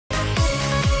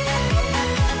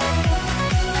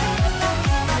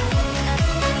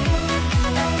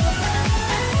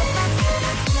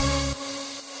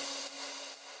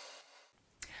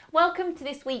welcome to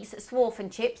this week's Swarf and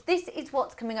Chips. This is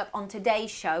what's coming up on today's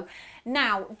show.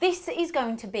 Now, this is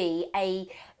going to be a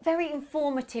very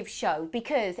informative show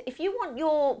because if you want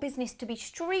your business to be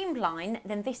streamlined,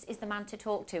 then this is the man to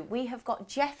talk to. We have got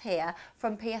Geoff here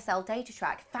from PSL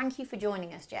Datatrack. Thank you for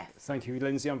joining us, Geoff. Thank you,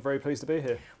 Lindsay. I'm very pleased to be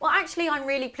here. Well, actually, I'm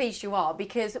really pleased you are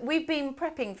because we've been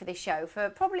prepping for this show for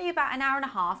probably about an hour and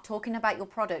a half talking about your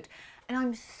product. And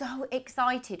I'm so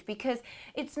excited because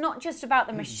it's not just about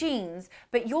the machines,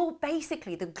 but you're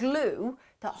basically the glue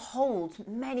that holds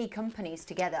many companies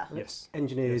together. Yes.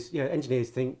 Engineers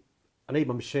think, I need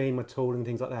my machine, my tool and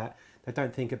things like that. They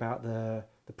don't think about the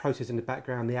process in the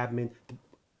background, the admin,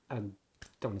 don't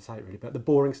want to say it really, but the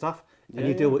boring stuff. And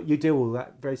you deal with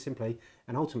that very simply,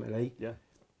 and ultimately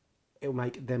it will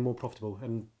make them more profitable.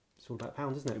 And it's all about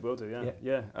pounds, isn't it? It will do,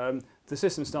 yeah. The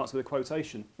system starts with a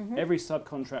quotation. Every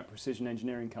subcontract precision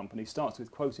engineering company starts with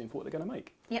quoting for what they're going to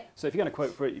make. So if you're going to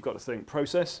quote for it, you've got to think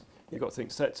process, you've got to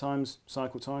think set times,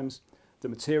 cycle times, the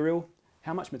material,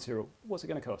 how much material, what's it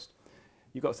going to cost?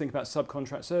 You've got to think about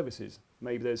subcontract services.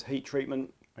 Maybe there's heat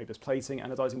treatment, maybe there's plating,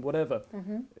 anodizing, whatever.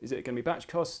 Is it going to be batch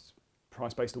costs,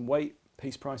 price based on weight,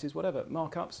 piece prices, whatever,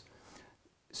 markups?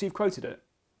 So you've quoted it.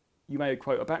 You may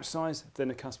quote a batch size, then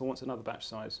the customer wants another batch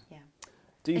size.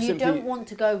 You don't want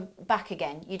to go back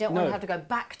again. You don't want to have to go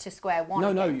back to square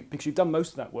one. No, because you've done most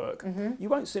of that work. You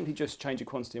won't simply just change a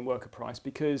quantity and worker price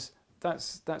because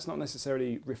that's not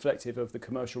necessarily reflective of the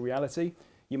commercial reality.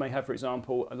 You may have, for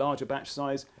example, a larger batch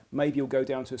size. Maybe you'll go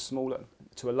down to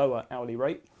a lower hourly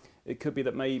rate. It could be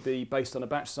that maybe based on a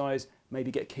batch size, maybe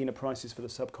get keener prices for the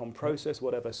subcon process,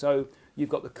 whatever. So you've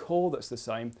got the core that's the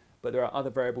same, but there are other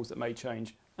variables that may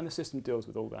change, and the system deals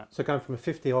with all that. So going from a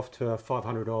 50 off to a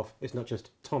 500 off, it's not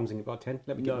just timesing it by 10.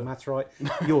 Let me get the maths right.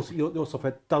 Your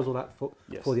software does all that for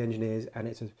the engineers, and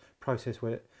it's a process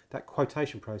where that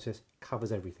quotation process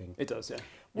covers everything. It does, yeah.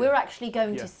 We're actually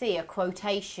going to see a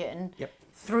quotation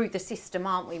through the system,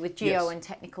 aren't we, with Geo and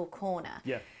Technical Corner?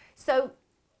 So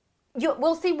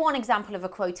we'll see one example of a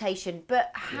quotation,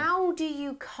 but how do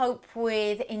you cope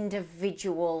with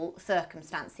individual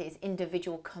circumstances,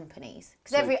 individual companies?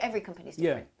 Because every company is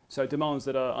different. So demands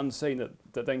that are unseen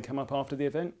that then come up after the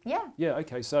event? Yeah,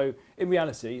 okay. So in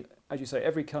reality, as you say,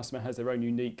 every customer has their own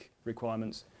unique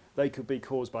requirements. They could be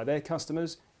caused by their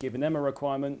customers, giving them a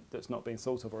requirement that's not been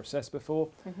thought of or assessed before.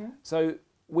 So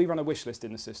we run a wish list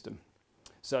in the system.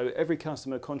 So every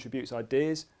customer contributes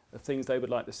ideas of things they would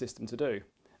like the system to do.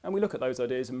 And we look at those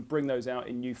ideas and bring those out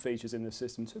in new features in the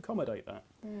system to accommodate that.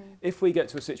 If we get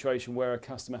to a situation where a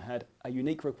customer had a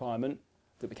unique requirement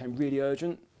that became really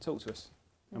urgent, talk to us.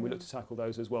 And we look to tackle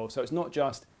those as well. So it's not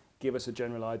just give us a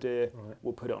general idea,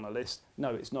 we'll put it on a list. No,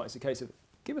 it's not. It's a case of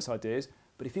give us ideas,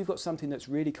 but if you've got something that's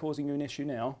really causing you an issue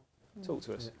now, talk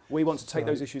to us. We want to take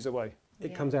those issues away.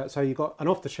 It comes out, so you've got an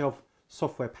off-the-shelf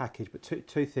software package, but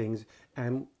two things,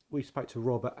 and we spoke to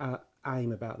Rob at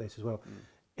AIM about this as well.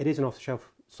 It is an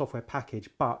off-the-shelf software package,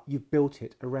 but you've built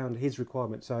it around his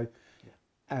requirements, so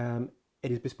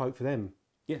it is bespoke for them.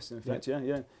 Yes, in fact,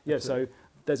 yeah. So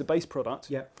there's a base product,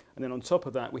 and then on top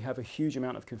of that, we have a huge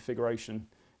amount of configuration.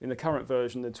 In the current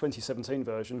version, the 2017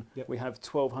 version, we have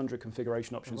 1,200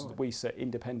 configuration options that we set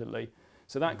independently.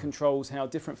 So that controls how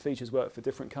different features work for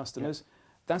different customers.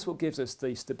 That's what gives us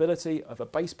the stability of a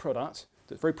base product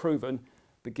that's very proven,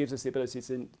 but gives us the ability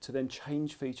to then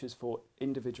change features for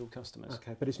individual customers.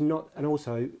 Okay, but it's not, and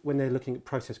also when they're looking at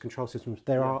process control systems,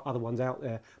 there are other ones out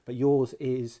there, but yours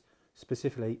is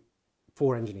specifically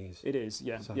for engineers. It is,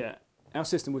 yeah. Our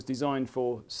system was designed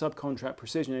for subcontract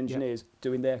precision engineers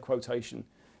doing their quotation.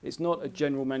 It's not a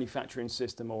general manufacturing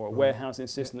system or a warehousing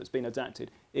system that's been adapted.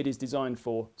 It is designed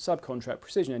for subcontract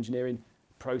precision engineering,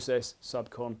 process,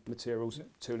 subcon, materials,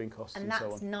 tooling costs, and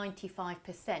so on. And that's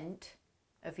 95%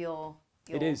 of your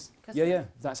it is. Customers. Yeah.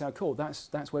 That's our core.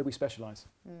 That's where we specialise.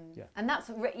 And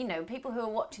that's, people who are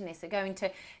watching this are going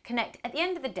to connect. At the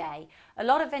end of the day, a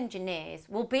lot of engineers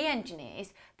will be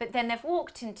engineers, but then they've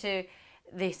walked into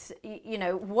this,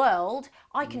 world.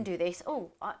 I can do this.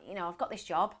 Oh, I've got this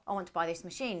job. I want to buy this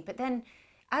machine. But then,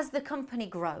 as the company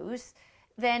grows,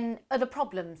 then other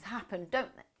problems happen, don't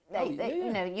they?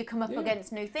 You come up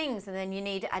against new things, and then you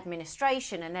need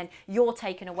administration, and then you're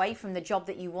taken away from the job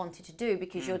that you wanted to do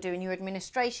because you're doing your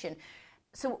administration.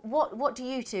 So what do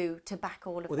you do to back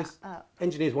all of that up?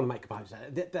 Engineers want to make components.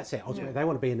 That's it. Ultimately, they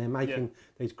want to be in there making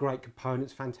these great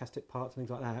components, fantastic parts, things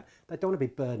like that. They don't want to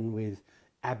be burdened with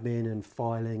admin and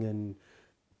filing and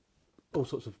all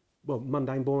sorts of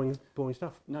mundane, boring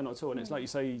stuff. No, not at all. And it's like you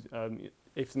say,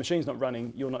 if the machine's not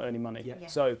running, you're not earning money.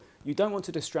 So you don't want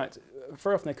to distract.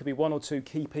 Very often there could be one or two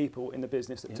key people in the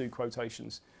business that do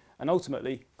quotations. And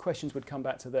ultimately, questions would come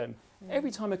back to them.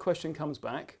 Every time a question comes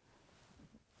back,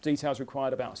 details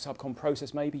required about a subcon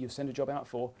process maybe you send a job out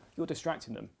for, you're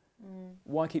distracting them.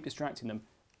 Why keep distracting them?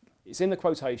 It's in the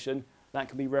quotation. That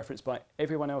can be referenced by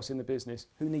everyone else in the business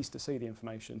who needs to see the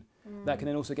information. That can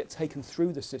then also get taken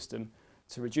through the system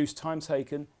to reduce time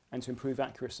taken and to improve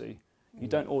accuracy. You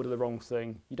don't order the wrong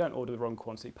thing, you don't order the wrong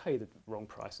quantity, pay the wrong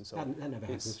price and so on. That never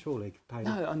happens, surely.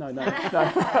 No.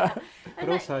 But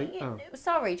also...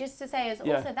 Sorry, just to say,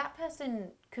 also that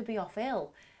person could be off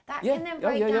ill. That can then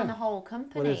break down the whole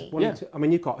company. I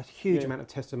mean, you've got a huge amount of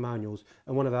testimonials,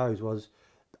 and one of those was,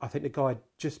 I think the guy had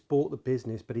just bought the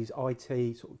business, but his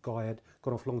IT sort of guy had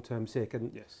gone off long-term sick,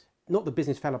 and not the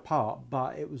business fell apart,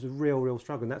 but it was a real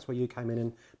struggle, and that's where you came in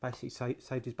and basically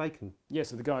saved his bacon. Yeah,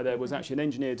 so the guy there was actually an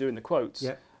engineer doing the quotes,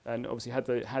 and obviously had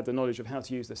the knowledge of how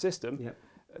to use the system.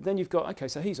 Then you've got, okay,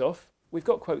 so he's off, we've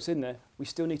got quotes in there, we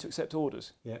still need to accept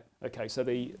orders. Okay, so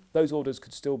those orders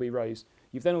could still be raised.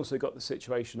 You've then also got the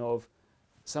situation of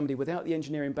somebody without the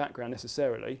engineering background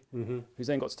necessarily, who's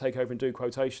then got to take over and do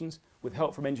quotations. With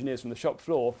help from engineers from the shop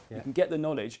floor, you can get the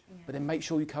knowledge, but then make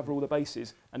sure you cover all the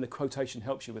bases, and the quotation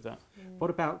helps you with that. What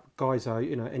about guys though,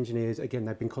 engineers, again,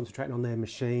 they've been concentrating on their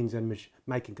machines and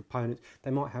making components.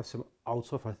 They might have some old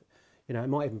software, it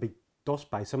might even be DOS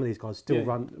based. Some of these guys still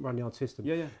run the old system.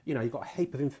 You've got a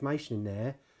heap of information in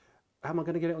there. How am I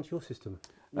going to get it onto your system?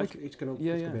 It's going to be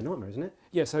a nightmare, isn't it?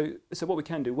 Yeah, so what we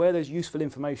can do, where there's useful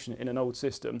information in an old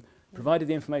system, provided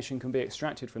the information can be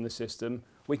extracted from the system,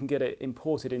 we can get it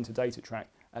imported into Datatrack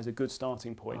as a good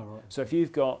starting point. So if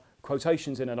you've got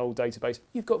quotations in an old database,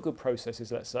 you've got good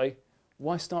processes, let's say,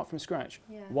 why start from scratch?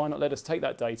 Why not let us take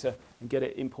that data and get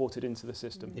it imported into the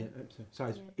system? Yeah, absolutely.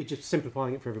 So it's just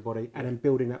simplifying it for everybody and then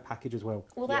building that package as well.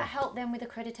 Will that help them with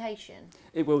accreditation?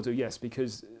 It will do, yes,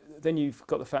 because then you've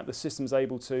got the fact the system's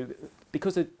able to,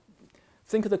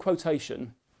 think of the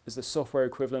quotation as the software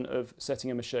equivalent of setting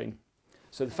a machine.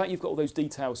 So the fact you've got all those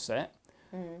details set,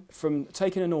 from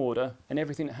taking an order and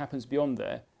everything that happens beyond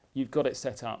there, you've got it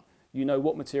set up. You know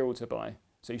what material to buy.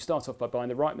 So you start off by buying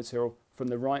the right material from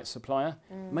the right supplier.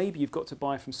 Maybe you've got to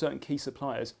buy from certain key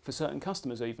suppliers for certain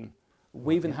customers even.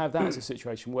 We even have that as a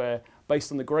situation where,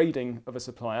 based on the grading of a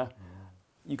supplier,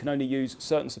 you can only use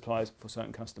certain suppliers for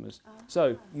certain customers.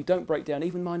 So you don't break down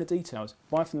even minor details.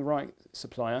 Buy from the right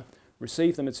supplier,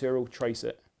 receive the material, trace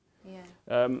it.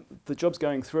 The job's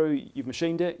going through, you've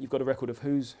machined it, you've got a record of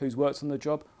who's worked on the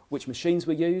job, which machines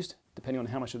were used, depending on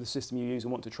how much of the system you use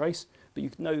and want to trace, but you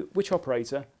can know which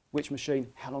operator, which machine,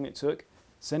 how long it took,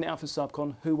 send it out for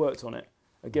subcon, who worked on it.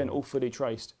 Again, all fully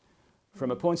traced.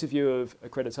 From a point of view of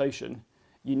accreditation,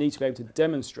 you need to be able to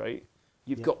demonstrate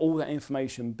you've got all that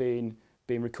information being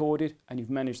recorded and you've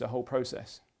managed the whole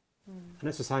process. And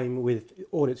that's the same with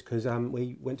audits, because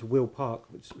we went to Will Park,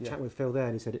 chatting with Phil there,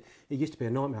 and he said it used to be a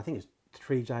nightmare. I think it's a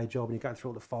 3-day job and you go through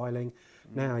all the filing.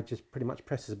 Now he just pretty much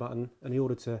presses a button and the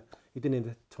auditor, he didn't even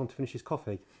have time to finish his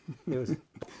coffee. It was, it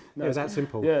was that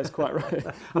simple. Yeah, it's quite right.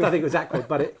 I don't think it was that quick,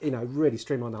 but it really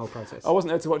streamlined the whole process. I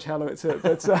wasn't there to watch how long it took,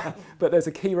 but there's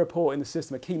a key report in the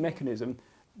system, a key mechanism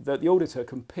that the auditor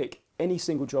can pick any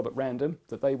single job at random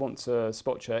that they want to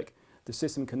spot check. The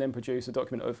system can then produce a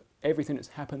document of everything that's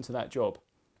happened to that job.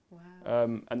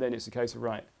 Wow. And then it's a case of,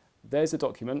 right, there's the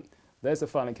document, there's the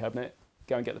filing cabinet,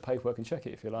 go and get the paperwork and check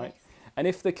it if you like. Yes. And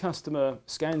if the customer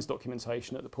scans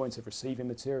documentation at the point of receiving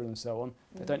material and so on,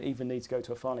 they don't even need to go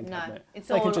to a filing cabinet.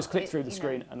 They can just click through the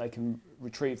screen and they can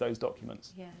retrieve those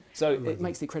documents. Yeah. So it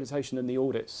makes the accreditation and the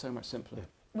audit so much simpler. Yeah.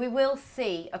 We will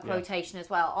see a quotation as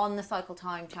well on the cycle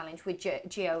time challenge with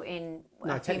Geo in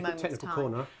a few moments' technical time.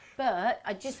 Corner. But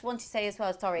I just want to say as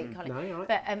well, sorry, Colin, no, you're right.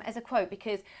 but as a quote,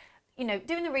 because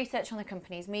doing the research on the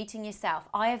companies, meeting yourself,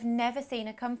 I have never seen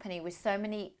a company with so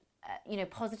many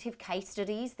positive case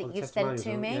studies that you've sent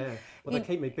to me. Yeah. Well, they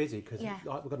keep me busy because we've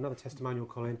got another testimonial,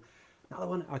 Colin. Another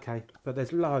one, okay, but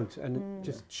there's loads, and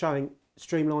just showing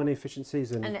streamline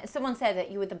efficiencies. And someone said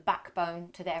that you were the backbone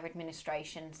to their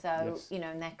administration, so in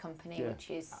their company, which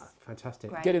is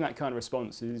fantastic. Great. Getting that kind of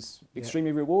response is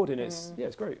extremely rewarding. It's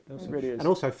it's great. It really is. And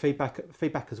also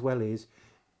feedback as well is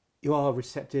you are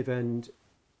receptive and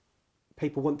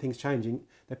people want things changing.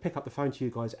 They pick up the phone to you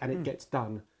guys and it gets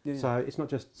done. Yeah. So it's not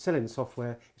just selling the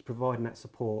software; it's providing that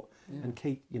support. And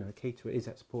key to it is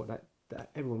that support that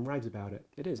everyone raves about it.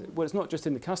 It is. Well, it's not just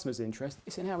in the customer's interest,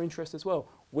 it's in our interest as well.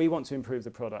 We want to improve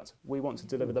the product. We want to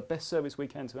deliver the best service we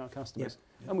can to our customers.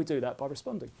 And we do that by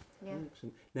responding. Yeah.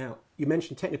 Now, you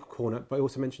mentioned Technical Corner, but you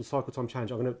also mentioned Cycle Time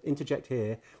Challenge. I'm going to interject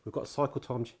here. We've got a Cycle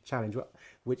Time Challenge,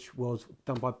 which was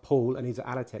done by Paul, and he's at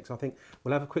Alitex. I think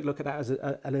we'll have a quick look at that as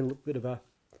a little bit of a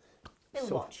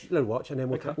little watch, and then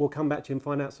we'll come back to you and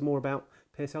find out some more about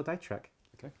PSL Datatrack.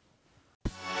 Okay.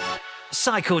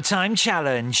 Cycle Time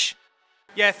Challenge.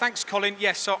 Yeah, thanks, Colin.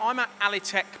 Yes, so I'm at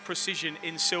Alitech Precision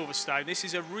in Silverstone. This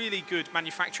is a really good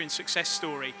manufacturing success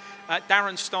story.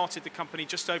 Darren started the company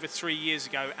just over 3 years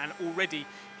ago, and already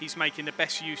he's making the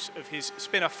best use of his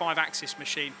spinner 5-axis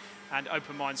machine and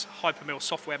OpenMind's Hypermill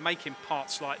software, making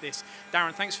parts like this.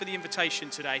 Darren, thanks for the invitation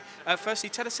today. Firstly,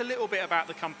 tell us a little bit about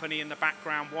the company and the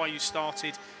background, why you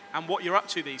started, and what you're up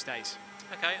to these days.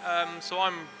 Okay, so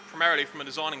I'm primarily from a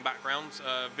designing background,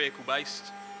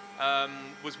 vehicle-based.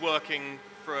 Was working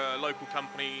for a local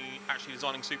company, actually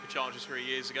designing superchargers 3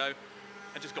 years ago.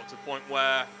 I just got to the point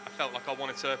where I felt like I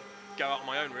wanted to go out on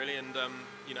my own, really, and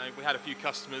you know, we had a few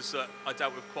customers that I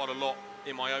dealt with quite a lot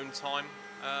in my own time.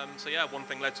 So yeah, one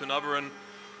thing led to another, and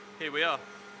here we are.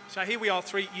 So here we are,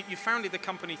 you founded the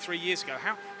company 3 years ago.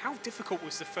 How difficult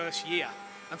was the first year?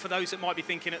 And for those that might be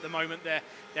thinking at the moment,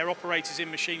 they're operators in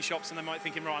machine shops, and they might be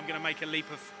thinking, right, I'm going to make a leap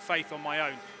of faith on my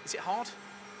own. Is it hard?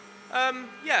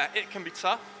 Yeah, it can be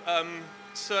tough.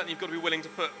 Certainly you've got to be willing to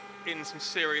put in some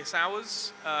serious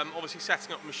hours. Obviously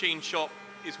setting up a machine shop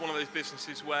is one of those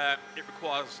businesses where it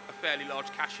requires a fairly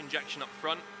large cash injection up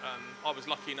front. I was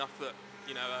lucky enough that,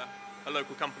 you know, a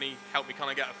local company helped me kind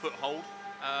of get a foothold.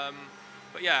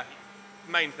 But yeah,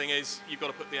 main thing is you've got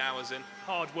to put the hours in.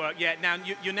 Hard work, yeah. Now,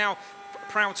 you're now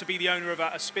proud to be the owner of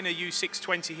a spinner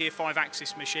U620 here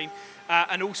 5-axis machine,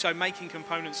 and also making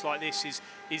components like this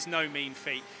is no mean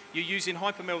feat. You're using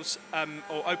Hypermill's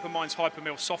or OpenMind's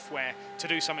Hypermill software to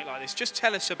do something like this. Just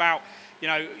tell us about, you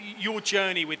know, your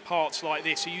journey with parts like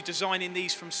this. Are you designing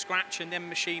these from scratch and then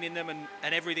machining them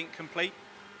and everything complete?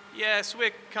 Yeah, so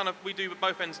we do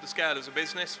both ends of the scale as a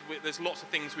business. There's lots of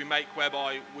things we make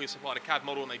whereby we supply a CAD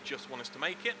model and they just want us to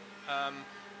make it.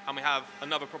 And we have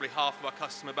another probably half of our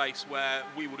customer base where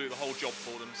we will do the whole job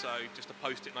for them. So just a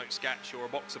post-it note sketch or a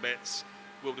box of bits,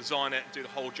 we'll design it and do the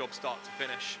whole job start to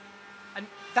finish. And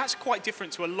that's quite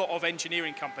different to a lot of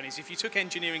engineering companies. If you took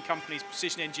engineering companies,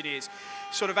 precision engineers,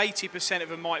 sort of 80% of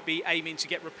them might be aiming to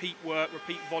get repeat work,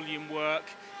 repeat volume work,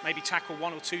 maybe tackle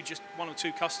one or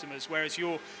two customers, whereas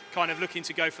you're kind of looking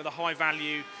to go for the high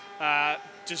value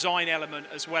design element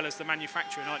as well as the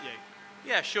manufacturing, aren't you?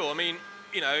 Yeah, sure. I mean,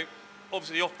 you know,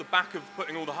 obviously off the back of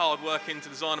putting all the hard work into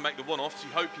design and make the one-offs, you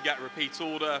hope you get a repeat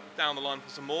order down the line for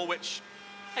some more, which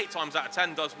 8 times out of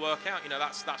 10 does work out. You know,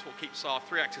 that's what keeps our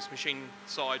 3-axis machine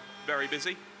side very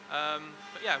busy. But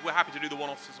yeah, we're happy to do the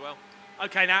one-offs as well.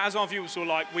 Okay, now as our viewers will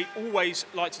like, we always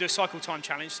like to do a cycle time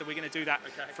challenge, so we're going to do that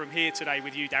from here today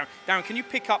with you, Darren. Darren, can you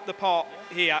pick up the part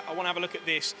here? I want to have a look at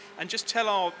this and just tell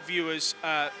our viewers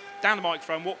down the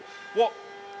microphone what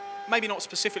maybe not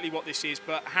specifically what this is,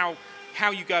 but how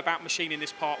you go about machining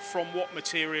this part, from what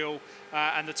material,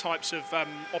 and the types of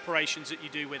operations that you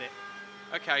do with it.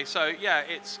 Okay, so yeah,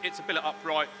 it's a billet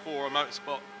upright for a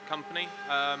motorsport company.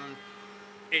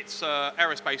 It's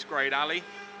aerospace grade alley,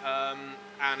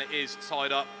 and it is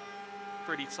tied up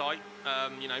pretty tight.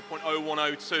 You know,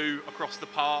 0.0102 across the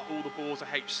part. All the bores are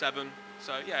H7.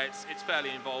 So yeah, it's fairly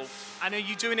involved. And are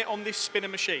you doing it on this spinner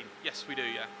machine? Yes, we do.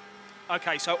 Yeah.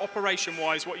 Okay, so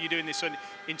operation-wise, what are you doing this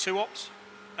in 2 ops?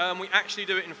 We actually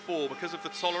do it in 4 because of the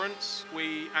tolerance.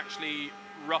 We actually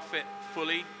rough it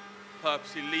fully,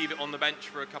 purposely leave it on the bench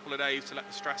for a couple of days to let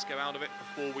the stress go out of it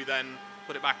before we then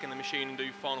put it back in the machine and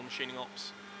do final machining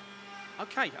ops.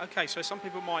 Okay, so some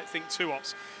people might think 2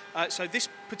 ops. So this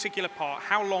particular part,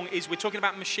 how long is, we're talking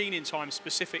about machining time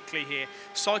specifically here,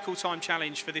 cycle time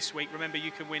challenge for this week. Remember,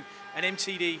 you can win an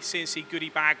MTDCNC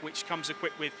goodie bag, which comes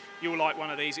equipped with, you'll like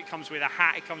one of these, it comes with a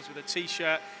hat, it comes with a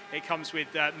t-shirt, it comes with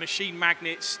machine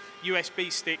magnets,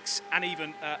 USB sticks, and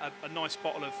even a nice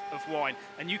bottle of wine.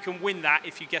 And you can win that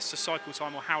if you guess the cycle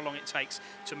time or how long it takes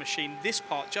to machine this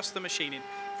part, just the machining,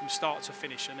 from start to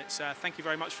finish. And it's thank you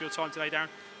very much for your time today, Darren,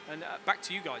 and back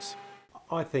to you guys.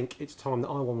 I think it's time that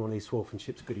I want one of these Swarf and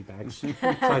Chips goodie bags. So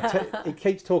it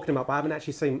keeps talking them up. I haven't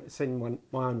actually seen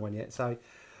my own one yet. So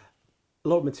a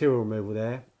lot of material removal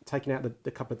there, taking out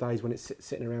the couple of days when it's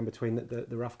sitting around between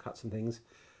the rough cuts and things.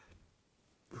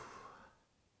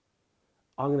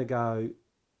 I'm going to go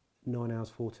 9 hours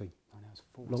 40. 9 hours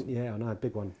 40. Long, yeah, I know,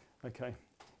 big one. Okay,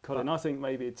 Colin, I think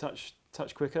maybe a touch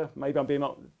quicker. Maybe I'm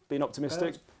being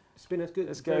optimistic. Spinner's good.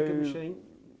 Let's very go. Good machine.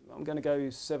 I'm going to go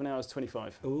 7 hours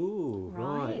 25. Ooh,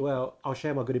 right. Well, I'll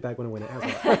share my goodie bag when I win it. How's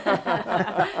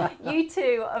that? You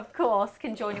too, of course,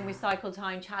 can join in with Cycle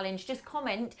Time Challenge. Just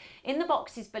comment in the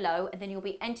boxes below and then you'll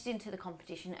be entered into the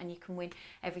competition and you can win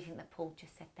everything that Paul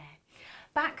just said there.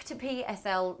 Back to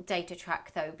PSL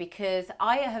Datatrack though, because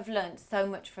I have learned so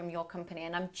much from your company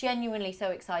and I'm genuinely so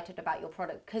excited about your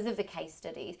product because of the case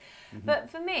studies. But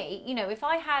for me, you know, if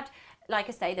I had, like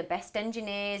I say, the best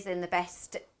engineers and the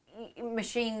best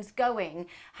machines going,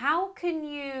 how can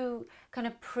you kind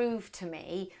of prove to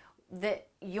me that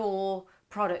your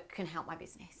product can help my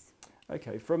business?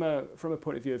 Okay, from a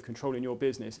point of view of controlling your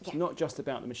business, it's not just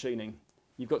about the machining.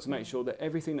 You've got to make sure that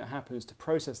everything that happens to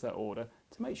process that order,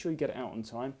 to make sure you get it out on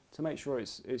time, to make sure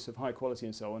it's of high quality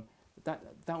and so on, that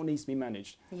all needs to be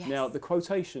managed. Yes. Now, the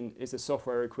quotation is the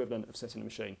software equivalent of setting a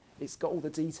machine. It's got all the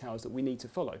details that we need to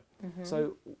follow.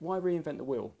 So why reinvent the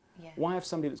wheel? Yeah. Why have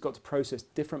somebody that's got to process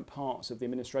different parts of the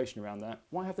administration around that?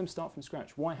 Why have them start from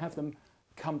scratch? Why have them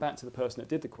come back to the person that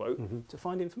did the quote to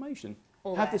find information?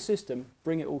 Have the system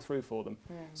bring it all through for them.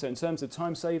 So in terms of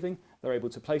time saving, they're able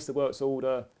to place the works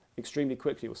order extremely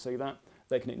quickly. We'll see that.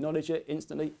 They can acknowledge it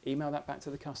instantly, email that back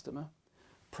to the customer.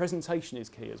 Presentation is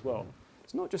key as well.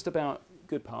 It's not just about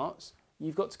good parts.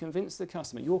 You've got to convince the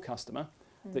customer, your customer,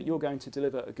 that you're going to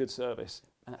deliver a good service.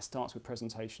 And that starts with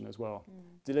presentation as well.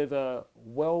 Deliver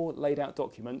well laid out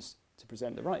documents to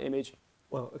present the right image.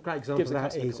 Well, a great example of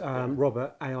that is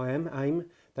Robert, AIM.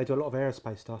 They do a lot of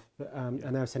aerospace stuff, but, and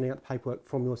they were sending out the paperwork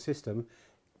from your system,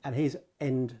 and his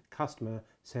end customer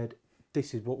said,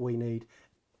 this is what we need.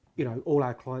 You know, all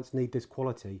our clients need this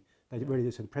quality. They really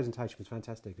do. So the presentation was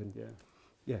fantastic. And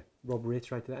yeah, Rob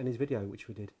reiterated that in his video, which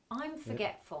we did. I'm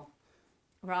forgetful,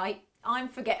 right? I'm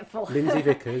forgetful. Lindsay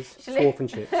Vickers, Swarf and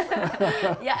Chips.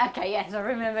 Yeah, okay, yes, I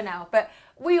remember now. But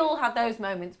we all have those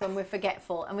moments when we're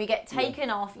forgetful and we get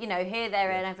taken off, you know, here, there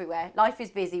and everywhere. Life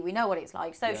is busy, we know what it's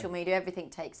like, social media,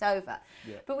 everything takes over.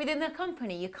 But within the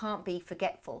company, you can't be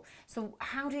forgetful. So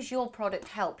how does your product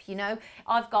help? You know,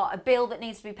 I've got a bill that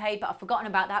needs to be paid, but I've forgotten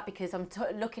about that because I'm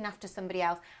looking after somebody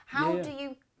else. How do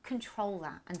you control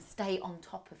that and stay on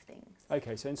top of things?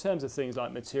 Okay, so in terms of things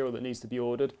like material that needs to be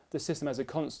ordered, the system has a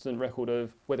constant record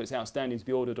of whether it's outstanding to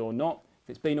be ordered or not.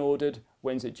 If it's been ordered,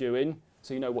 when's it due in,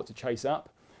 so you know what to chase up.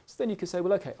 So then you can say,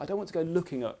 well, okay, I don't want to go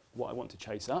looking at what I want to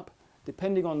chase up.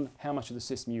 Depending on how much of the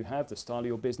system you have, the style of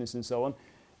your business and so on,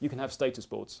 you can have status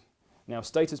boards. Now,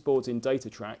 status boards in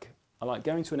Datatrack are like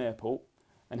going to an airport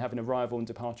and having arrival and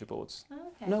departure boards.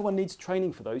 Okay. No one needs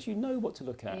training for those. You know what to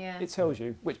look at. It tells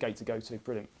you which gate to go to.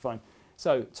 Brilliant, fine.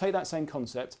 So take that same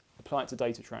concept, apply it to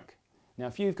Datatrack. Now,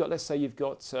 if you've got, let's say you've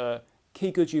got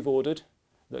key goods you've ordered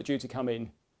that are due to come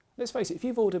in. Let's face it, if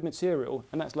you've ordered material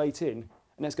and that's late in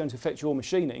and that's going to affect your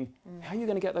machining, how are you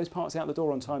going to get those parts out the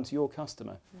door on time to your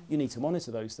customer? You need to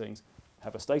monitor those things.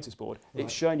 Have a status board. Right.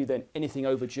 It's showing you then anything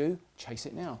overdue, chase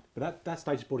it now. But that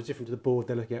status board is different to the board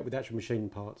they're looking at with actual machine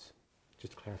parts.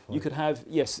 Just to clarify. You could have,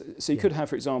 yes, so you could have,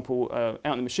 for example, out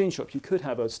in the machine shop, you could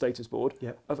have a status board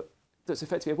of, that's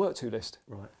effectively a work to list.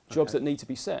 Right. Jobs that need to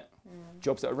be set,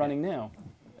 jobs that are running now.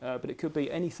 But it could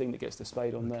be anything that gets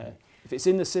displayed on there. If it's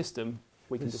in the system,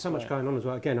 we can display. There's so much going on as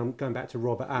well. Again, I'm going back to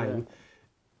Rob at AIM.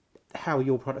 How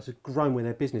your products have grown with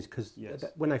their business, because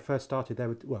when they first started, they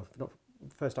were, well, not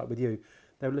first started with you,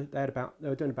 they were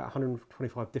doing about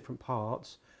 125 different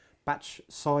parts. Batch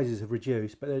sizes have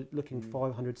reduced, but they're looking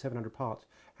 500, 700 parts.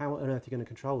 How on earth are you going to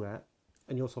control that?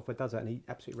 And your software does that, and he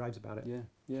absolutely raves about it.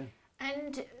 Yeah.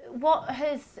 And what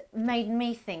has made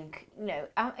me think, you know,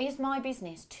 is my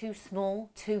business too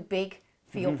small, too big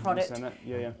for your product?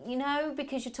 You know,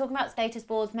 because you're talking about status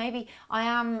boards, maybe I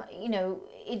am, you know,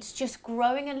 it's just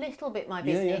growing a little bit, my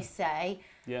business, say.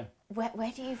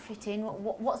 Where do you fit in?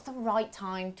 What's the right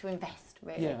time to invest,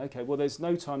 really? Yeah, okay, well, there's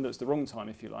no time that's the wrong time,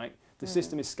 if you like. The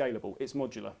system is scalable, it's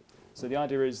modular. So the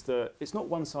idea is that it's not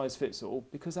one size fits all,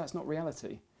 because that's not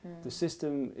reality. The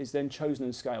system is then chosen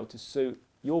and scaled to suit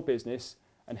your business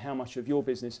and how much of your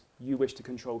business you wish to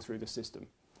control through the system.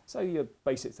 So your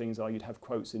basic things are you'd have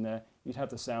quotes in there, you'd have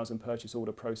the sales and purchase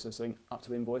order processing up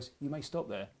to invoice. You may stop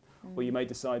there, or you may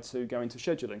decide to go into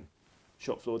scheduling,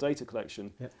 shop floor data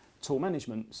collection, tool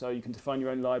management. So you can define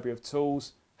your own library of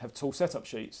tools, have tool setup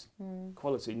sheets,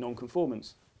 quality,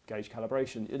 non-conformance, gauge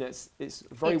calibration. It's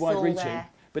very wide-reaching.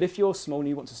 But if you're small and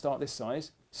you want to start this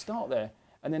size, start there.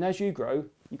 And then as you grow,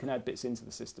 you can add bits into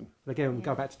the system. But again, we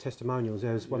go back to testimonials.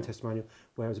 There was one testimonial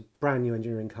where it was a brand new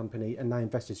engineering company and they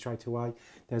invested straight away.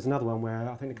 There's another one where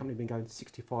I think the company had been going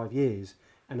 65 years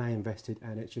and they invested,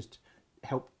 and it's just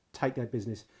helped take their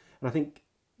business. And I think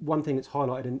one thing that's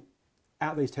highlighted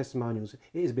out of these testimonials, it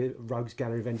is a bit of rogues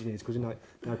gallery of engineers, because you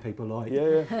know people like you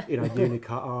know,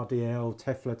 Unicut, RDL,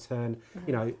 Teflon,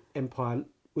 you know, Empire.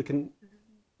 We can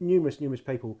numerous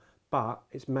people, but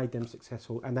it's made them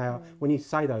successful. And they are, when you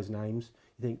say those names,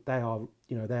 you think they are,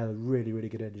 you know, they are really, really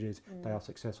good engineers. They are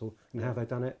successful. And how have they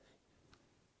done it?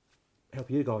 Help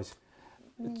you guys.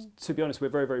 To be honest, we're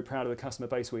very, very proud of the customer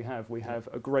base we have. We have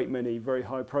a great many very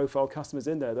high profile customers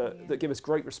in there that give us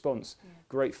great response,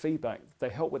 great feedback. They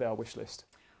help with our wish list.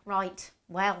 Right,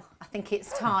 well, I think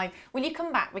it's time. Will you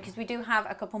come back, because we do have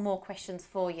a couple more questions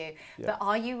for you. But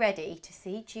are you ready to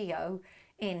see Geo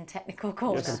in Technical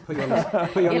Corner? Yes. Put you on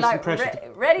You're like,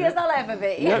 pressure. ready as I'll ever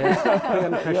be. Put you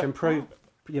under pressure and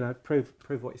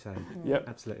prove what you're saying. Yep.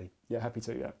 Absolutely. Yeah, happy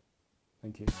to, yeah.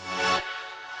 Thank you.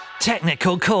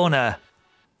 Technical Corner.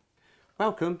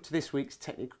 Welcome to this week's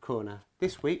Technical Corner.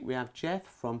 This week we have Geoff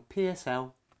from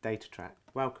PSL Datatrack.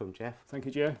 Welcome, Geoff. Thank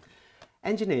you, Joe.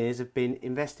 Engineers have been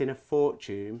investing a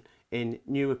fortune in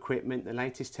new equipment, the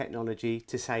latest technology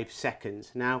to save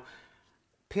seconds. Now,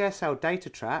 PSL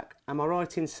Datatrack, am I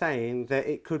right in saying that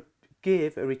it could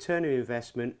give a return of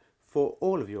investment for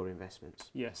all of your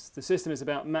investments? Yes, the system is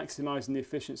about maximising the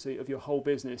efficiency of your whole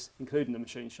business, including the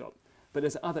machine shop. But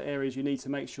there's other areas you need to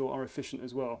make sure are efficient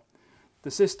as well. The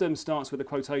system starts with a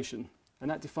quotation, and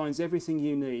that defines everything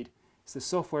you need. It's the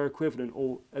software equivalent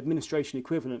or administration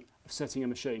equivalent of setting a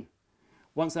machine.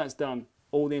 Once that's done,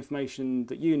 all the information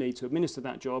that you need to administer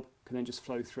that job can then just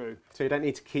flow through. So you don't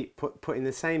need to keep putting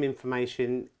the same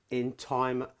information in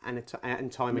time and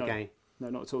time again? No,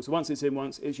 not at all. So once it's in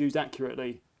once, it's used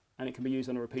accurately, and it can be used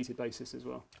on a repeated basis as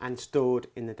well. And stored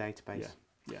in the database? Yeah.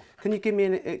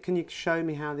 Yeah. Can you show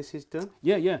me how this is done?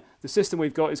 Yeah. The system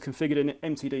we've got is configured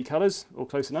in MTD colours, or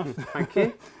close enough. Thank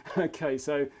you. Okay,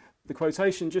 so the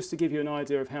quotation, just to give you an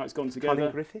idea of how it's gone together.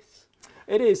 Colin Griffiths?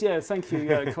 It is, yeah. Thank you,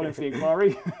 Colin, for the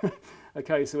inquiry.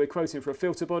 Okay, so we're quoting for a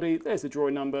filter body. There's the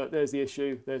drawing number, there's the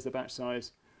issue, there's the batch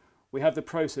size. We have the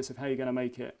process of how you're going to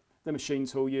make it, the machine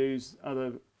tool used,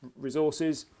 other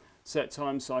resources, set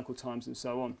times, cycle times, and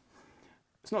so on.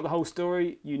 It's not the whole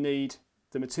story. You need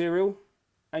the material,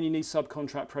 and you need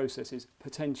subcontract processes,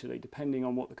 potentially, depending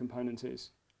on what the component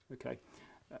is. Okay,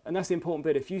 and that's the important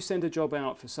bit. If you send a job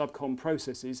out for subcon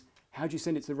processes, how do you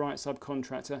send it to the right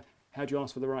subcontractor? How do you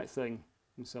ask for the right thing?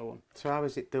 And so on. So how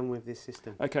is it done with this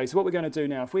system? Okay, so what we're going to do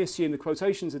now, if we assume the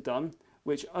quotations are done,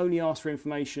 which only ask for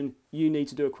information you need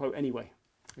to do a quote anyway.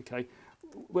 Okay,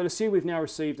 we'll assume we've now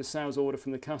received a sales order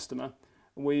from the customer.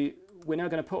 We're now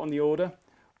going to put on the order.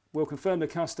 We'll confirm the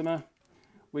customer.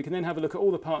 We can then have a look at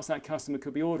all the parts that customer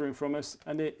could be ordering from us,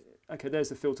 and okay, there's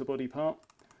the filter body part.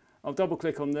 I'll double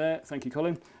click on there, thank you,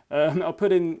 Colin. I'll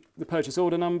put in the purchase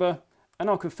order number, and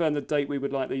I'll confirm the date we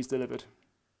would like these delivered,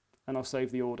 and I'll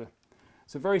save the order.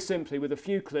 So very simply, with a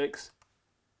few clicks,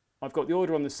 I've got the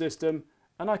order on the system,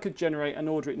 and I could generate an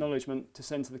order acknowledgement to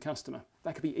send to the customer.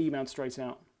 That could be emailed straight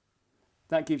out.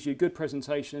 That gives you good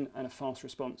presentation and a fast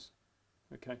response.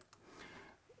 Okay.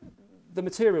 The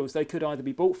materials, they could either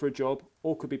be bought for a job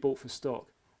or could be bought for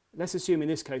stock. Let's assume in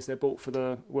this case they're bought for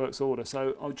the works order.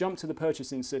 So I'll jump to the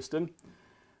purchasing system.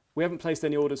 We haven't placed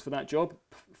any orders for that job.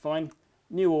 Fine.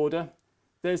 New order.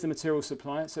 There's the material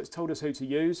supplier, so it's told us who to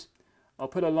use. I'll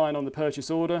put a line on the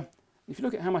purchase order. If you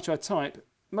look at how much I type,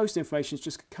 most information is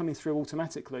just coming through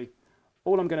automatically.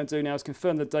 All I'm going to do now is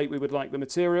confirm the date we would like the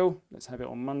material. Let's have it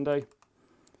on Monday.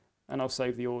 And I'll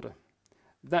save the order.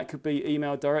 That could be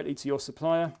emailed directly to your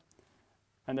supplier.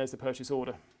 And there's the purchase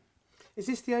order. Is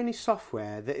this the only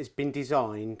software that has been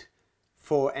designed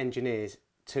for engineers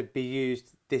to be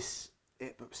used this?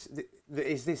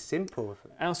 Is this simple?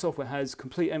 Our software has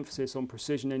complete emphasis on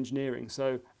precision engineering.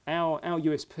 So our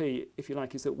USP, if you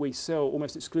like, is that we sell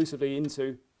almost exclusively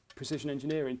into precision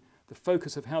engineering. The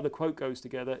focus of how the quote goes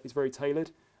together is very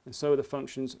tailored, and so are the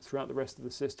functions throughout the rest of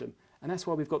the system. And that's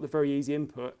why we've got the very easy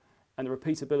input and the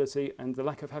repeatability and the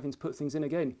lack of having to put things in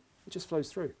again. It just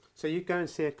flows through. So you'd go and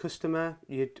see a customer,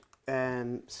 you'd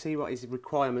see what his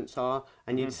requirements are,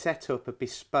 and you'd set up a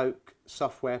bespoke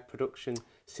software production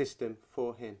system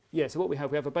for him. Yeah, so what we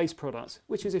have a base product,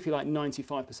 which is, if you like,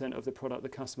 95% of the product the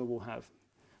customer will have.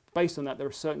 Based on that, there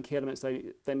are certain key elements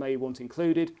they may want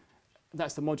included.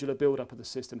 That's the modular build-up of the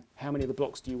system. How many of the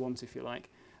blocks do you want, if you like?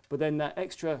 But then that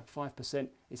extra 5%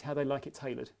 is how they like it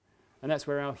tailored. And that's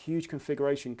where our huge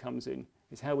configuration comes in,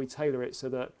 is how we tailor it so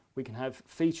that we can have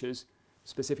features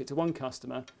specific to one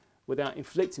customer without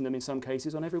inflicting them in some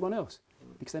cases on everyone else,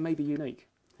 because they may be unique.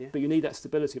 Yeah. But you need that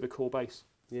stability of a core base.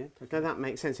 Yeah, okay. No, that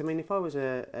makes sense. I mean, if I was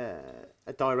a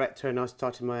director and I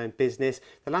started my own business,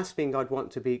 the last thing I'd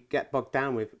want to get bogged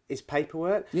down with is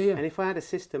paperwork. Yeah. And if I had a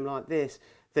system like this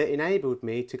that enabled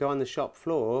me to go on the shop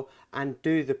floor and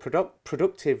do the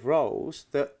productive roles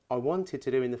that I wanted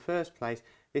to do in the first place,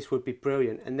 this would be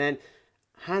brilliant. And then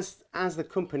as the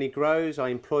company grows, I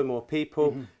employ more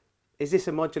people. Is this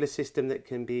a modular system that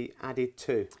can be added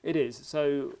to? It is.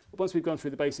 So once we've gone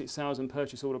through the basic sales and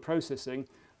purchase order processing,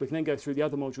 we can then go through the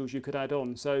other modules you could add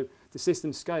on. So the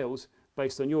system scales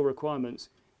based on your requirements.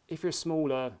 If you're a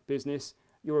smaller business,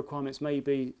 your requirements may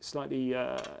be slightly,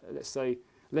 let's say,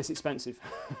 less expensive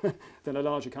than a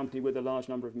larger company with a large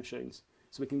number of machines.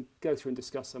 So we can go through and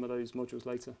discuss some of those modules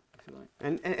later, if you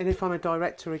like. And if I'm a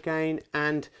director again,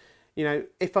 and you know,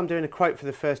 if I'm doing a quote for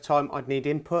the first time, I'd need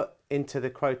input into the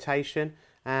quotation.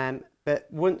 But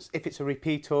if it's a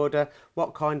repeat order,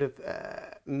 what kind of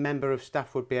member of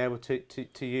staff would be able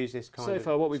to use this kind of? So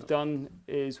far what we've done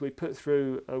is we've put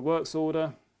through a works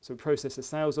order, so we processed a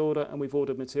sales order, and we've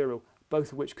ordered material,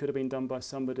 both of which could have been done by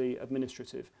somebody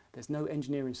administrative. There's no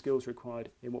engineering skills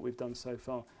required in what we've done so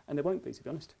far, and there won't be, to be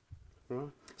honest. Right.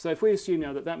 So if we assume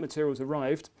now that that material's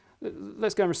arrived,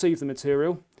 let's go and receive the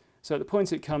material. So at the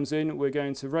point it comes in, we're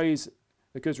going to raise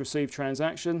a goods received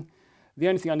transaction. The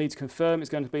only thing I need to confirm is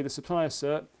going to be the supplier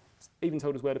cert. It's even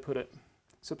told us where to put it.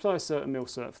 Supplier cert and mill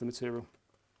cert for the material.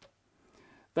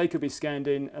 They could be scanned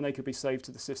in and they could be saved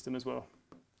to the system as well,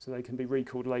 so they can be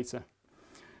recalled later.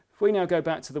 If we now go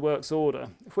back to the works order,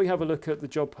 if we have a look at the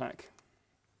job pack,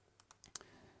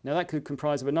 now that could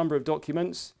comprise of a number of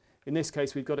documents. In this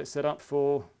case, we've got it set up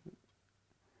for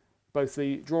both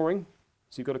the drawing,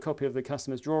 so you've got a copy of the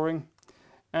customer's drawing,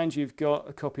 and you've got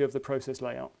a copy of the process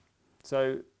layout.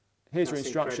 So here's your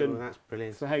instruction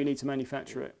for how you need to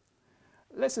manufacture it.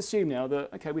 Let's assume now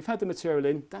that, okay, we've had the material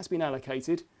in, that's been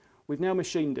allocated, we've now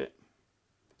machined it.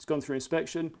 It's gone through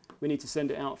inspection, we need to send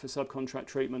it out for subcontract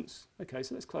treatments. Okay,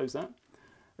 so let's close that.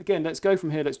 Again, let's go from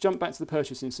here, let's jump back to the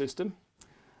purchasing system.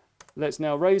 Let's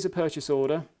now raise a purchase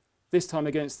order, this time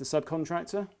against the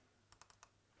subcontractor.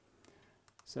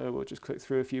 So we'll just click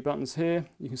through a few buttons here.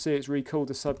 You can see it's recalled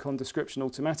the subcon description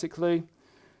automatically.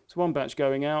 So one batch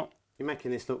going out. You're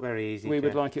making this look very easy. We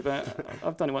would like it better.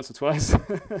 I've done it once or twice.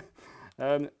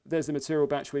 There's the material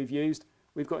batch we've used.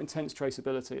 We've got intense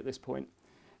traceability at this point.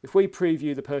 If we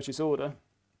preview the purchase order,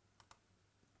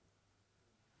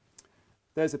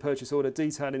 there's the purchase order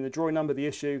detailing the drawing number, the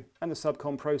issue, and the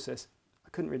subcon process. I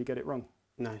couldn't really get it wrong.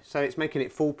 No, so it's making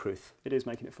it foolproof. It is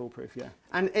making it foolproof, yeah.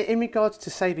 And in regards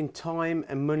to saving time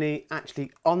and money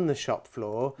actually on the shop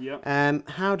floor,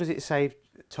 how does it save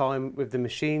time with the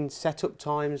machine setup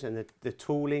times and the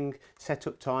tooling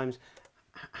setup times?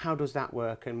 How does that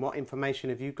work, and what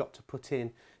information have you got to put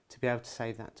in to be able to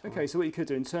save that time? Okay, so what you could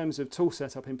do in terms of tool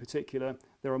setup in particular,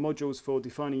 there are modules for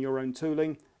defining your own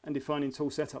tooling and defining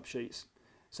tool setup sheets.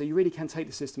 So you really can take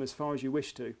the system as far as you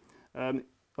wish to. On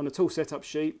a tool setup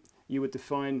sheet, you would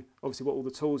define obviously what all the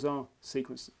tools are,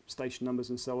 sequence, station numbers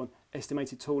and so on,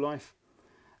 estimated tool life,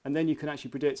 and then you can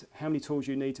actually predict how many tools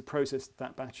you need to process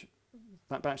that batch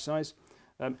size.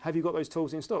 Have you got those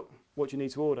tools in stock? What do you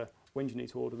need to order? When do you need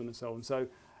to order them, and so on. So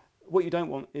what you don't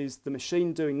want is the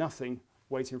machine doing nothing,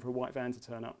 waiting for a white van to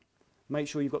turn up. Make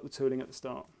sure you've got the tooling at the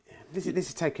start. Yeah, this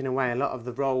is taking away a lot of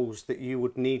the roles that you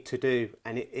would need to do,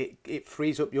 and it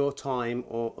frees up your time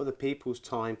or other people's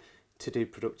time to do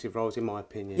productive roles, in my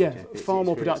opinion. Yeah, far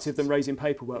more productive than raising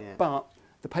paperwork. Yeah. But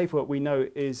the paperwork, we know,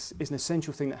 is an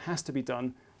essential thing that has to be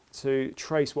done to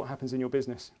trace what happens in your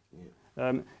business.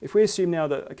 Yeah. If we assume now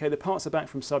that, okay, the parts are back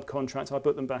from subcontract, I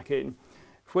put them back in.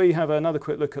 If we have another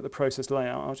quick look at the process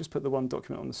layout, I'll just put the one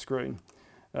document on the screen.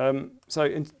 So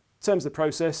in terms of the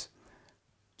process,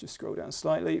 just scroll down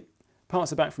slightly.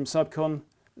 Parts are back from subcon.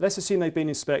 Let's assume they've been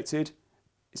inspected.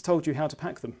 It's told you how to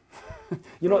pack them.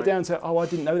 You're not down to, oh, I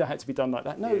didn't know that had to be done like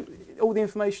that. No, all the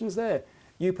information's there.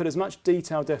 You put as much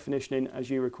detailed definition in as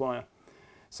you require.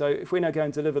 So if we now go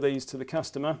and deliver these to the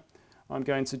customer, I'm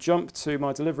going to jump to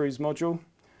my deliveries module.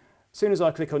 As soon as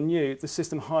I click on new, the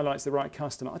system highlights the right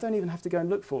customer. I don't even have to go and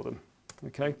look for them.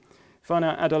 Okay. If I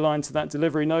now add a line to that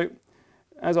delivery note,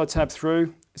 as I tab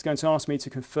through, it's going to ask me to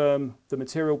confirm the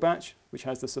material batch, which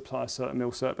has the supplier cert and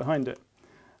mill cert behind it.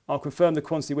 I'll confirm the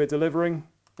quantity we're delivering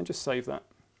and just save that.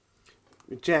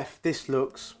 Geoff, this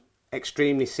looks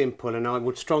extremely simple, and I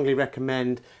would strongly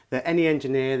recommend that any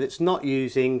engineer that's not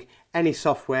using any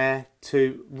software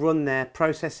to run their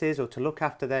processes or to look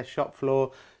after their shop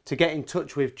floor to get in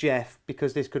touch with Geoff,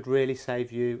 because this could really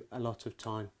save you a lot of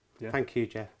time. Yeah. Thank you,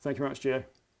 Geoff. Thank you very much, Gio.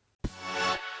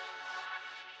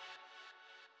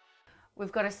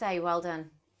 We've got to say, well done.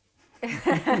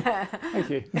 Thank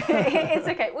you. It's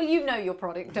okay. Well, you know your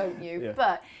product, don't you? Yeah.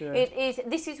 But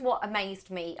this is what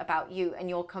amazed me about you and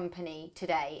your company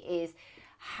today, is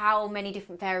how many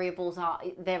different variables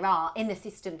there are in the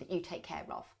system that you take care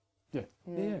of. Yeah.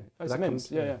 Mm. Yeah.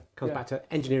 That comes back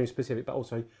to engineering specific, but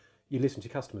also you listen to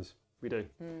customers. We do.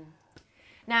 Mm.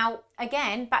 Now,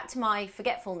 again, back to my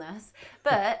forgetfulness,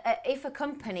 but if a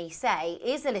company, say,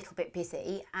 is a little bit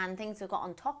busy and things have got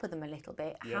on top of them a little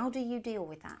bit, how do you deal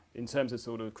with that? In terms of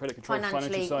sort of credit control,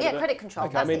 Financially, financial side yeah, of it? credit control.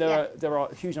 Okay, I mean, there are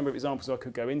a huge number of examples I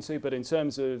could go into, but in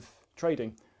terms of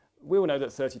trading, we all know that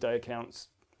 30-day accounts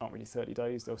aren't really 30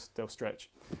 days, they'll stretch.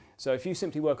 So if you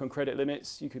simply work on credit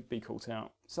limits, you could be caught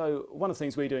out. So one of the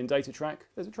things we do in Datatrack,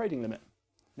 there's a trading limit.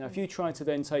 Now, if you try to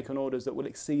then take on orders that will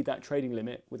exceed that trading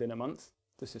limit within a month,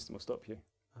 the system will stop you.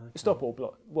 Okay. Stop or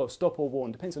block, well, stop or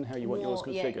warn, depends on how you want yours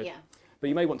configured. Yeah. But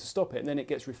you may want to stop it, and then it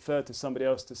gets referred to somebody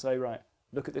else to say, right,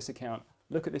 look at this account,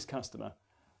 look at this customer.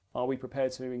 Are we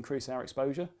prepared to increase our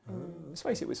exposure? Let's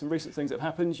face it, with some recent things that have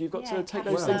happened, you've got to take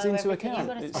those things into account.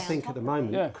 I think at the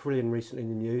moment, Korean recently in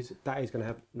the news, that is going to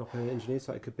have knock-on engineers,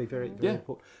 so it could be very, very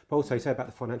important. But also, you say about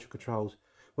the financial controls,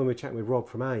 when we were chatting with Rob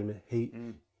from AIM, he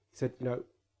said, you know,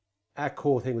 our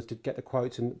core thing was to get the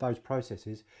quotes and those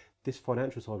processes. This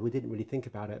financial side, we didn't really think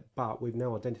about it, but we've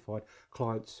now identified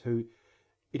clients who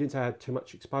he didn't say had too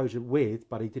much exposure with,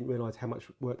 but he didn't realise how much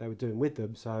work they were doing with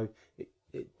them. So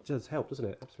it does help, doesn't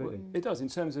it? Absolutely. Well, it does. In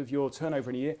terms of your turnover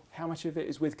in a year, how much of it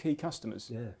is with key customers?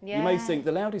 Yeah. You may think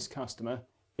the loudest customer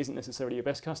isn't necessarily your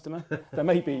best customer. They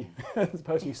may be the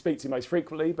person you speak to most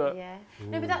frequently, but...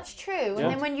 No, but that's true. And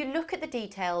then when you look at the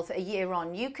details a year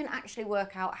on, you can actually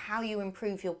work out how you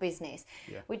improve your business,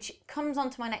 which comes on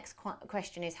to my next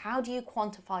question is, how do you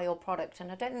quantify your product?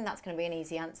 And I don't think that's going to be an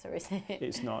easy answer, is it?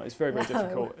 It's not. It's very, very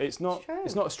difficult. It's not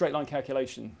a straight line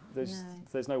calculation.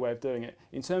 There's no way of doing it.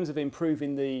 In terms of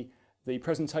improving the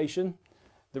presentation,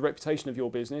 the reputation of your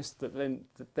business, that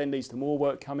then leads to more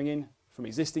work coming in from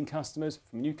existing customers,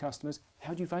 from new customers.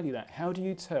 How do you value that? How do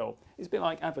you tell? It's a bit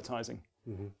like advertising.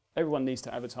 Everyone needs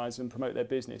to advertise and promote their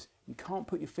business. You can't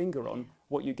put your finger on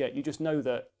what you get. You just know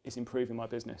that it's improving my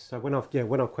business. So when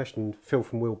I've questioned Phil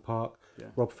from Will Park,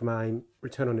 Rob from AIM,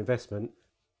 return on investment,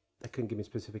 they couldn't give me a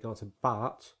specific answer,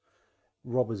 but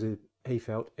Rob he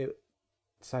felt it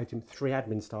saved him 3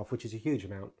 admin staff, which is a huge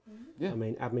amount. I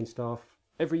mean, admin staff.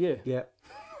 Every year? Yeah.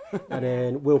 And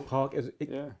then Will Park,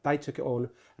 they took it on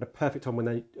at a perfect time when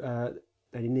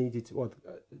they needed to,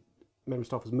 member of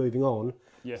staff was moving on,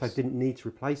 so they didn't need to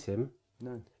replace him.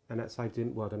 No. And that saved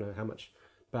him, well, I don't know how much,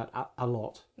 but a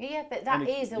lot. Yeah, but that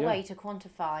is a way to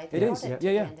quantify the product at the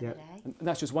end of the day. And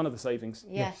that's just one of the savings.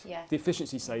 The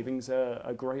efficiency savings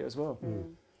are great as well.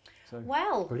 So,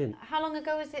 well, brilliant. How long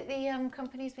ago is it the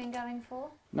company's been going for?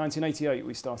 1988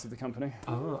 we started the company.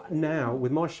 Now,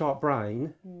 with my sharp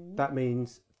brain, that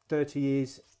means 30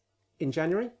 years in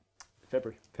January?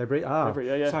 February.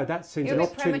 February, So that seems You're an a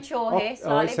bit premature here,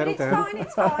 slightly, but settle it's down. fine,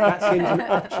 it's fine. That seems an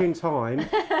opportune time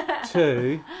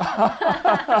to...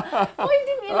 Why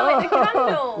didn't you light the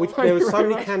candles? There were so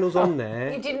many candles on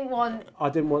there. You didn't want... I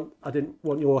didn't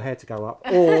want your hair to go up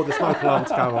or the smoke alarm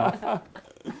to go up.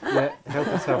 Help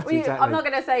yourself. Exactly. I'm not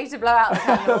going to say to blow out the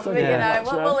candles, but you know,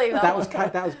 we'll leave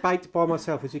that. That was baked by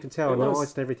myself, as you can tell, and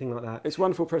ice and everything like that. It's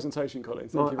wonderful presentation, Colin.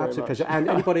 Thank you very much. Pleasure. And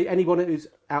anyone who's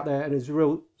out there and is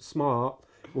real smart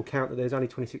will count that there's only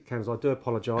 26 candles. I do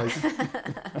apologise.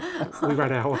 We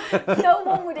ran out. No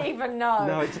one would even know.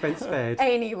 No expense spared.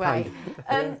 Anyway,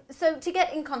 so to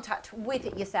get in contact with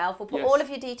it yourself, we'll put all of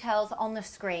your details on the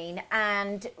screen,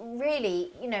 and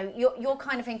really, you know, you're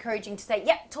kind of encouraging to say,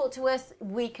 talk to us,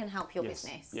 we can help your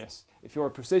business. Yes. If you're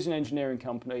a precision engineering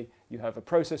company, you have a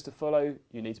process to follow,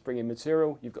 you need to bring in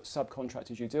material, you've got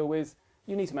subcontractors you deal with,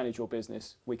 you need to manage your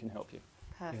business, we can help you.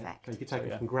 Perfect. You can take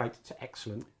it from great to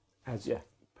excellent as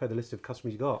per the list of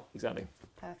customers you got. Exactly.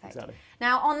 Perfect. Exactly.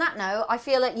 Now, on that note, I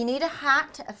feel like you need a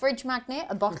hat, a fridge magnet,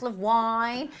 a bottle of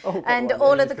wine, and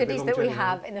all of the goodies that we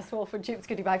have in the Swarford Chips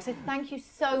goodie bag. So thank you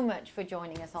so much for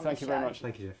joining us on the show. Thank you very much.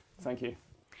 Thank you, Geoff. Thank you.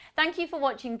 Thank you for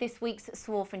watching this week's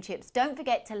Swarford Chips. Don't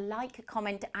forget to like,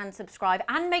 comment and subscribe,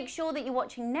 and make sure that you're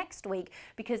watching next week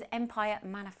because Empire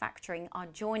Manufacturing are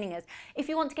joining us. If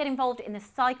you want to get involved in the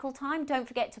cycle time, don't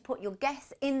forget to put your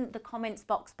guess in the comments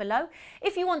box below.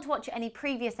 If you want to watch any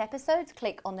previous episodes,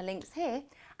 click on the links here.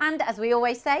 And as we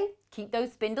always say, keep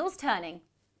those spindles turning.